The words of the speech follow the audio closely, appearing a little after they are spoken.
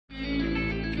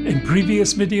In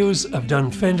previous videos, I've done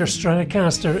Fender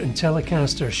Stratocaster and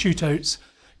Telecaster shootouts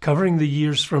covering the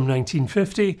years from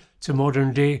 1950 to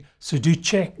modern day, so do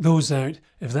check those out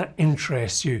if that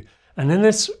interests you. And in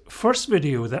this first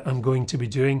video that I'm going to be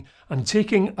doing, I'm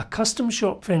taking a custom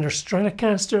shop Fender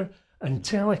Stratocaster and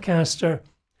Telecaster,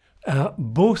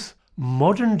 both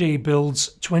modern day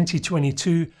builds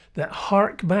 2022 that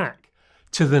hark back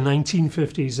to the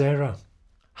 1950s era.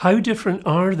 How different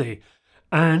are they?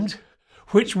 And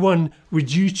which one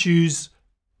would you choose,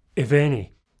 if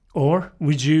any? Or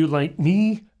would you, like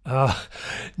me,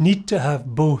 need to have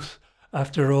both?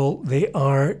 After all, they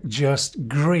are just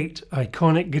great,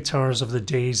 iconic guitars of the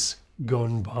days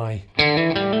gone by.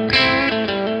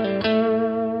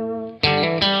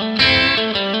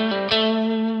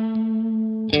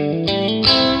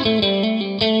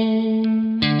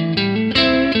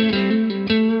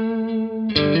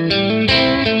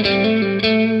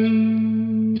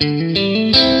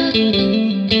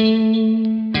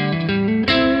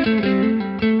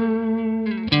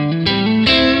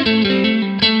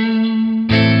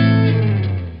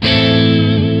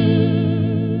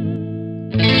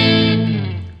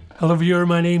 Hello viewer,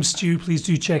 my name's Stu. Please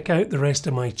do check out the rest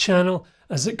of my channel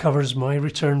as it covers my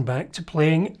return back to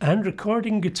playing and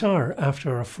recording guitar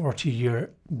after a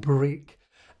 40-year break.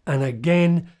 And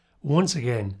again, once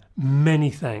again, many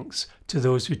thanks to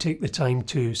those who take the time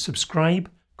to subscribe,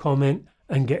 comment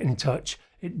and get in touch.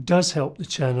 It does help the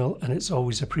channel and it's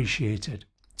always appreciated.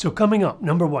 So coming up,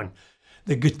 number one,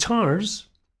 the guitars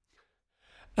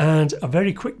and a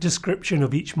very quick description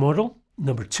of each model.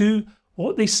 Number two,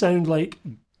 what they sound like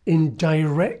in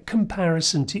direct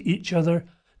comparison to each other.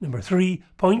 Number three,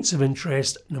 points of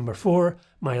interest. Number four,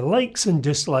 my likes and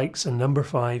dislikes. And number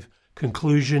five,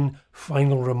 conclusion,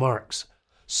 final remarks.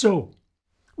 So,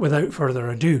 without further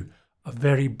ado, a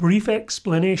very brief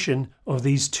explanation of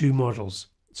these two models.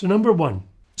 So number one,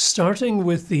 starting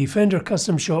with the Fender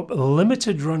Custom Shop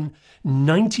limited run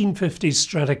 1950s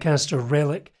Stratocaster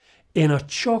relic in a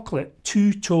chocolate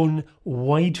two-tone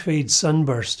wide fade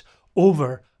sunburst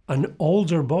over an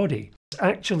alder body. It's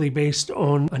actually based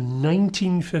on a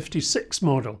 1956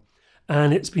 model,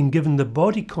 and it's been given the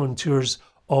body contours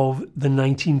of the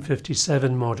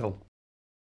 1957 model.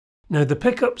 Now the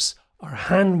pickups are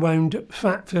hand-wound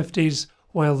Fat 50s,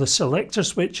 while the selector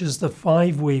switch is the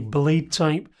 5-way blade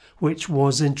type, which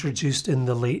was introduced in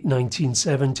the late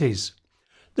 1970s.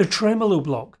 The tremolo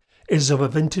block is of a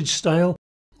vintage style.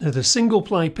 Now the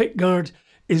single-ply pickguard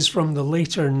is from the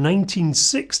later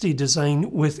 1960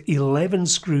 design with 11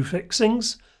 screw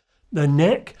fixings. The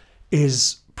neck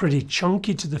is pretty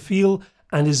chunky to the feel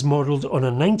and is modelled on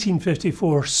a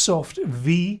 1954 soft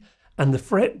V, and the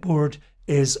fretboard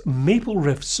is maple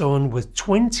rift sawn with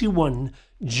 21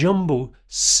 jumbo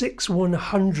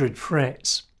 6100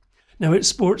 frets. Now it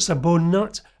sports a bone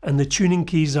nut and the tuning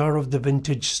keys are of the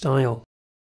vintage style.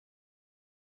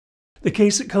 The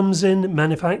case it comes in,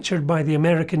 manufactured by the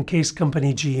American case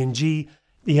company G&G.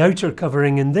 The outer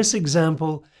covering in this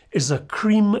example is a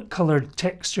cream-coloured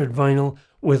textured vinyl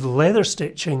with leather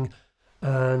stitching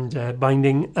and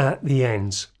binding at the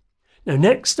ends. Now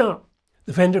next up,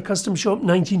 the Fender Custom Shop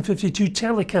 1952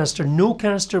 Telecaster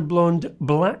no-caster blonde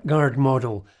blackguard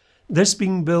model. This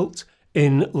being built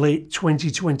in late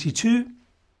 2022.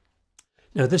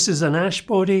 Now this is an ash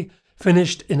body,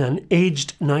 finished in an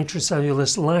aged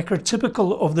nitrocellulose lacquer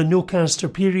typical of the no-caster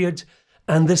period,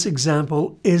 and this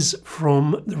example is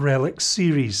from the Relics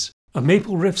series. A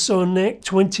maple rift sawn neck,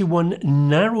 21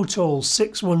 narrow tall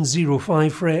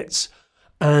 6105 frets,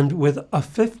 and with a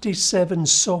 57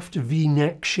 soft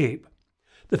V-neck shape.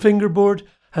 The fingerboard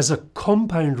has a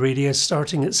compound radius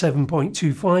starting at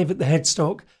 7.25 at the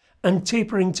headstock and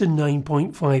tapering to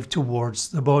 9.5 towards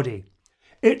the body.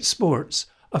 It sports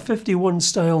a 51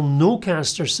 style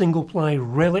no-caster single-ply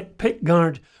relic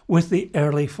pickguard with the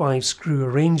early 5-screw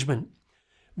arrangement.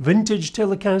 Vintage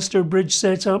Telecaster bridge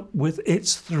setup with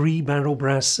its 3 barrel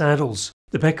brass saddles.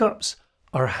 The pickups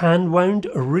are hand-wound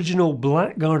original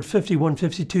Blackguard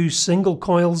 5152 single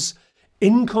coils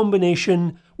in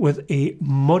combination with a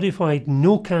modified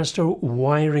no-caster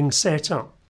wiring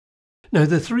setup. Now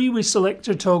the 3-way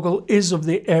selector toggle is of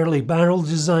the early barrel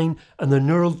design and the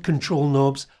knurled control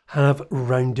knobs have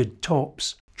rounded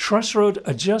tops. Truss rod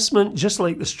adjustment, just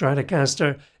like the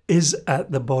Stratocaster, is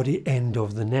at the body end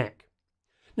of the neck.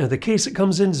 Now the case it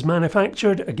comes in is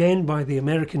manufactured again by the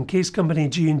American case company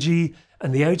G&G,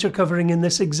 and the outer covering in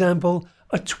this example,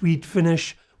 a tweed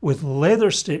finish with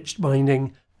leather stitched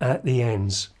binding at the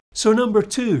ends. So number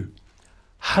two,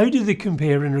 how do they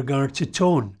compare in regard to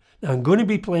tone? Now I'm going to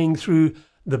be playing through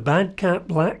the Bad Cat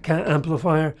Black Cat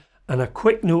amplifier And a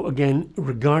quick note again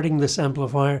regarding this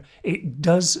amplifier, it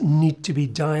does need to be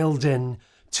dialed in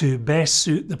to best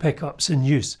suit the pickups in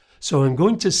use. So I'm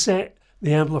going to set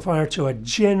the amplifier to a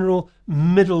general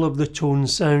middle of the tone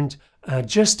sound,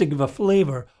 just to give a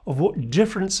flavour of what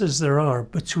differences there are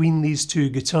between these two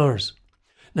guitars.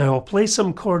 Now I'll play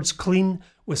some chords clean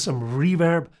with some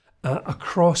reverb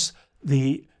across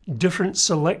the different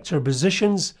selector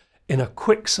positions in a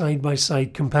quick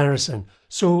side-by-side comparison.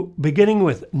 So beginning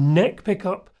with neck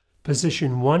pickup,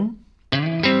 position 1.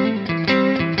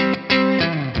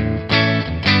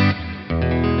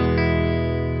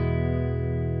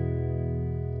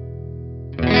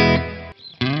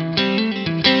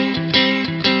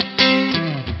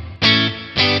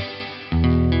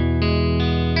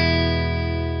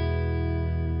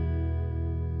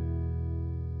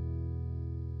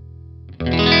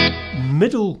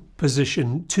 Middle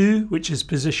position 2, which is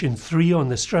position 3 on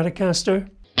the Stratocaster.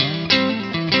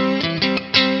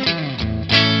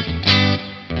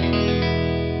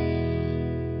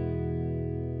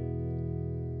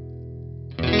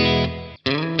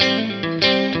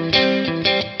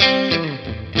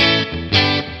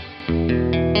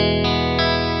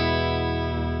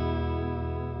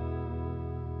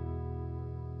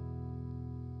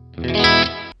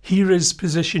 Here is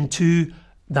position 2,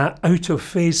 that out of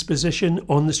phase position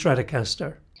on the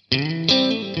Stratocaster.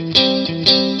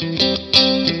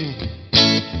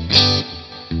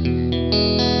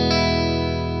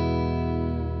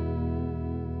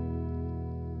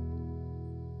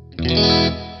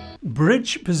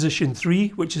 Bridge position 3,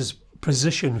 which is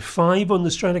position 5 on the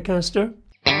Stratocaster.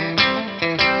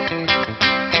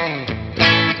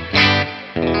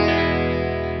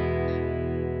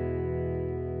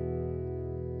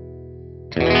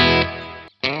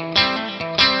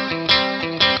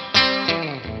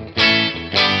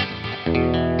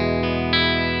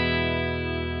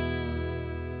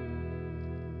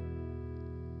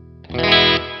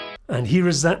 And here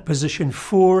is that position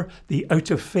 4, the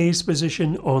out of phase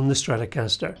position on the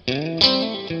Stratocaster.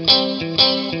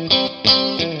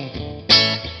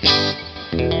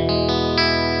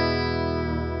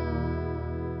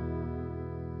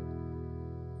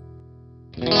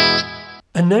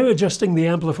 And now adjusting the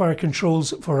amplifier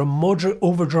controls for a moderate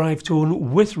overdrive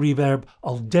tone with reverb,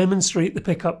 I'll demonstrate the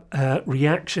pickup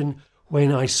reaction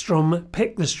when I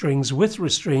pick the strings with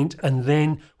restraint, and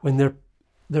then when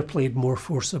they're played more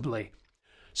forcibly.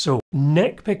 So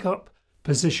neck pickup,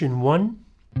 position 1.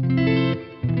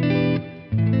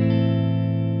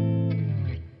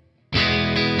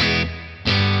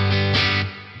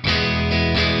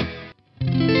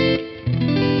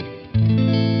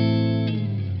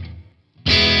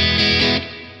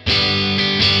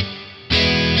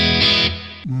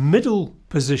 Middle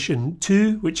position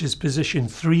 2, which is position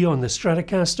 3 on the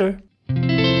Stratocaster.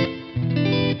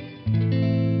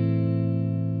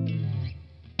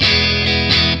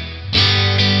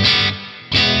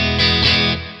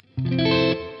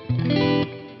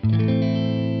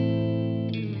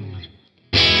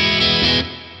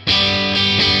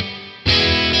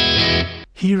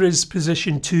 Here is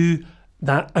position 2,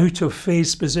 that out of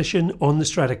phase position on the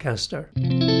Stratocaster.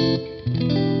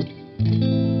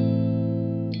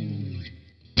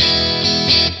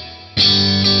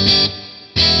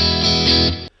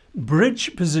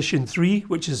 Bridge position 3,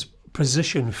 which is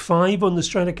position 5 on the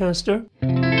Stratocaster.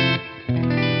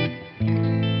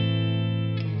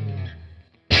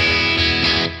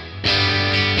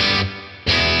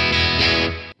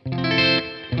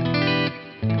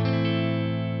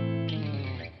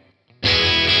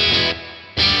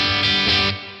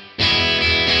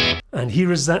 And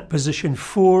here is that position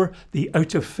 4, the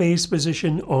out of phase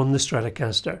position on the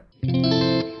Stratocaster.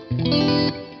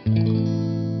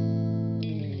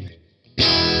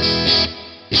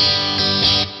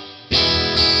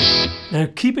 Now,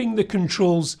 keeping the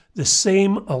controls the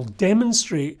same, I'll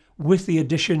demonstrate with the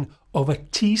addition of a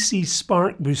TC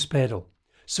Spark boost pedal.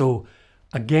 So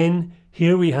again,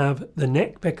 here we have the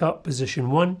neck pickup,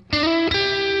 position 1.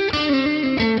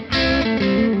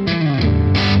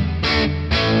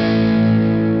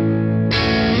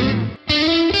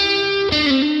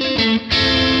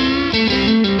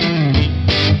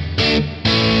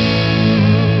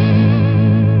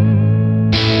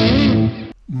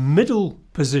 Middle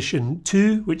position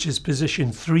 2, which is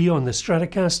position 3 on the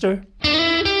Stratocaster.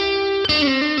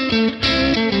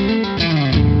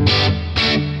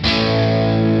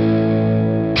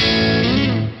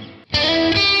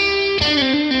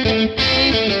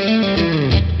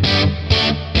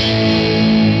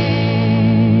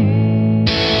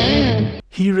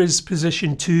 Here is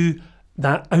position 2,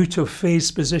 that out of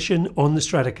phase position on the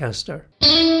Stratocaster.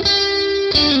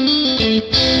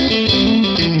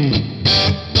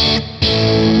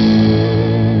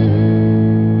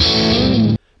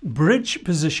 Bridge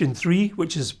position 3,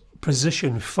 which is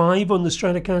position 5 on the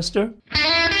Stratocaster.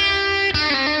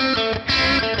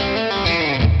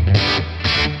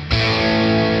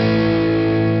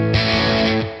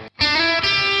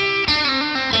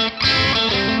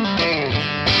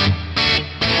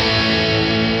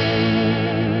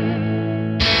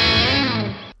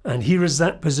 And here is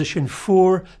that position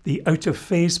 4, the out of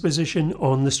phase position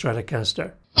on the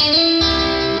Stratocaster.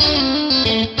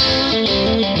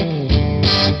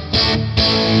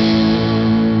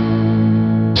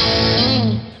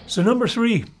 So number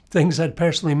 3, things I'd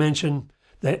personally mention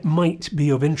that might be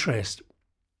of interest.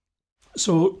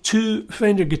 So 2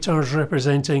 Fender guitars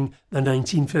representing the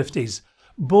 1950s.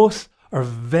 Both are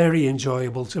very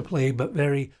enjoyable to play, but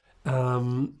very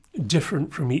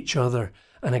different from each other.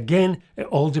 And again, it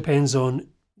all depends on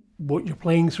what you're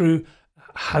playing through,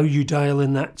 how you dial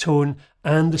in that tone,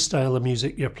 and the style of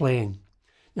music you're playing.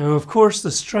 Now, of course, the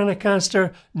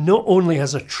Stratocaster not only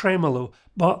has a tremolo,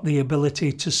 but the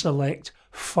ability to select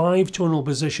 5 tonal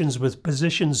positions with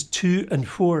positions 2 and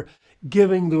 4,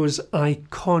 giving those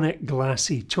iconic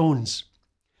glassy tones.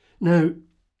 Now,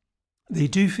 they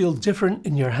do feel different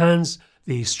in your hands.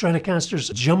 The Stratocaster's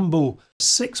jumbo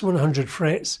 6/100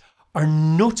 frets are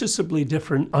noticeably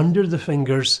different under the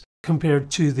fingers compared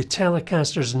to the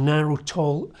Telecaster's narrow,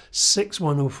 tall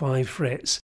 6/105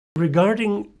 frets.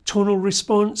 Regarding tonal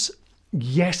response,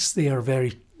 yes, they are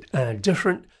very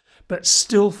different, but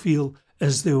still feel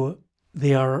as though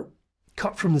they are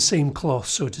cut from the same cloth,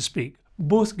 so to speak.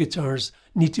 Both guitars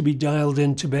need to be dialed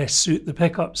in to best suit the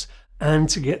pickups and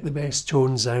to get the best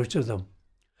tones out of them.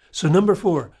 So number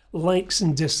 4, likes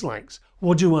and dislikes.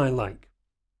 What do I like?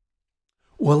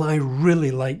 Well, I really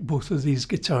like both of these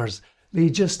guitars. They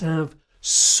just have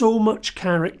so much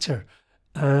character.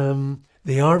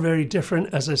 They are very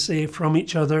different, as I say, from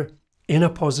each other in a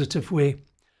positive way.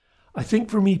 I think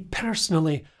for me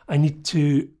personally, I need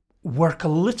to work a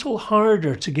little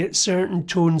harder to get certain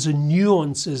tones and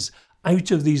nuances out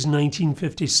of these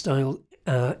 1950s style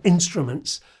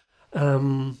instruments.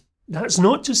 That's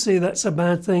not to say that's a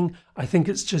bad thing. I think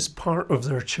it's just part of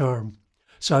their charm.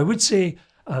 So I would say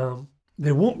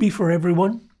they won't be for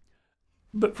everyone,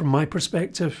 but from my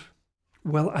perspective,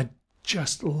 well, I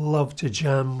just love to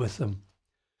jam with them.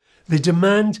 They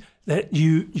demand that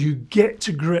you get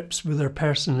to grips with their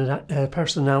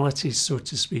personalities, so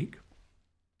to speak.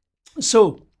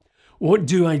 So, what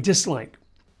do I dislike?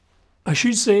 I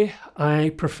should say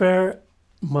I prefer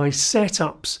my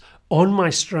setups on my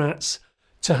Strats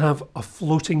to have a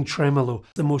floating tremolo,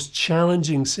 the most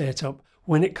challenging setup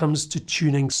when it comes to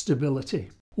tuning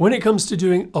stability. When it comes to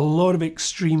doing a lot of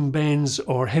extreme bends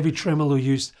or heavy tremolo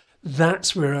use,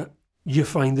 that's where you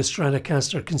find the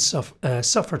Stratocaster can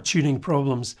suffer tuning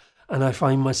problems, and I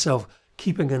find myself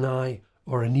keeping an eye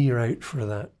or an ear out for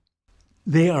that.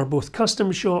 They are both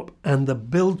custom shop and the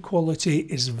build quality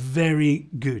is very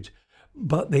good,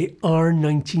 but they are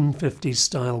 1950s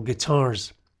style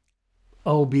guitars,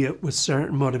 albeit with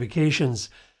certain modifications,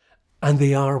 and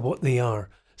they are what they are.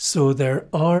 So there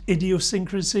are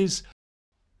idiosyncrasies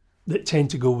that tend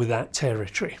to go with that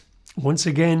territory. Once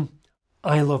again,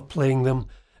 I love playing them.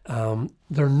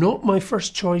 They're not my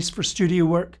first choice for studio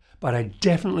work, but I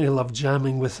definitely love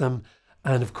jamming with them.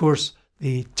 And of course,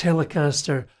 the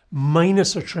Telecaster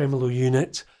minus a tremolo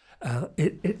unit,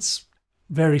 it's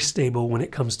very stable when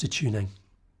it comes to tuning.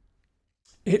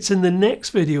 It's in the next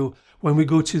video when we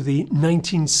go to the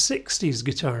 1960s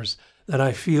guitars that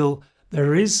I feel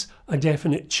there is a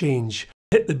definite change.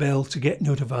 Hit the bell to get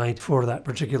notified for that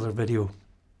particular video.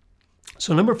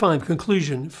 So number 5,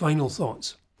 conclusion, final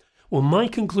thoughts. Well, my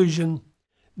conclusion,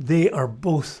 they are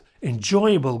both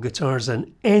enjoyable guitars,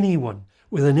 and anyone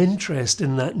with an interest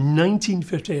in that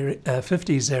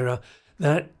 1950s era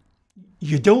that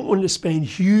you don't want to spend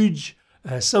huge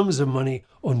sums of money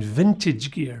on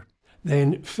vintage gear,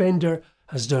 then Fender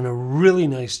has done a really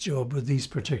nice job with these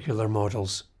particular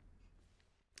models.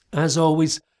 As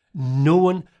always, no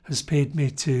one has paid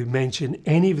me to mention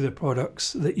any of the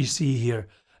products that you see here.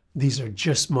 These are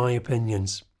just my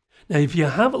opinions. Now, if you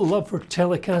have a love for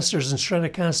Telecasters and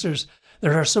Stratocasters,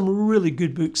 there are some really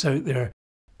good books out there.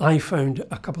 I found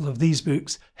a couple of these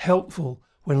books helpful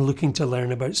when looking to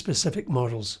learn about specific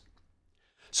models.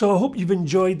 So I hope you've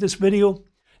enjoyed this video.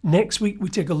 Next week we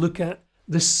take a look at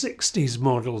the 60s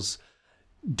models.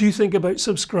 Do think about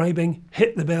subscribing,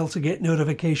 hit the bell to get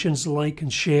notifications, like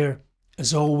and share.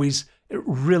 As always, it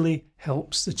really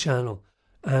helps the channel.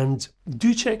 And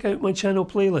do check out my channel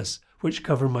playlists, which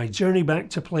cover my journey back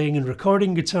to playing and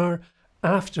recording guitar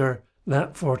after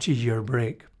that 40-year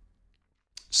break.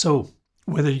 So,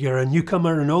 whether you're a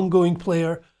newcomer, an ongoing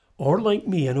player, or like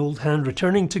me, an old hand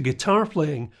returning to guitar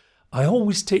playing, I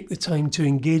always take the time to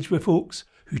engage with folks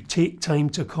who take time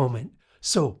to comment.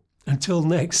 So, until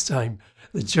next time,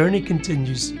 the journey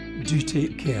continues. Do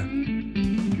take care.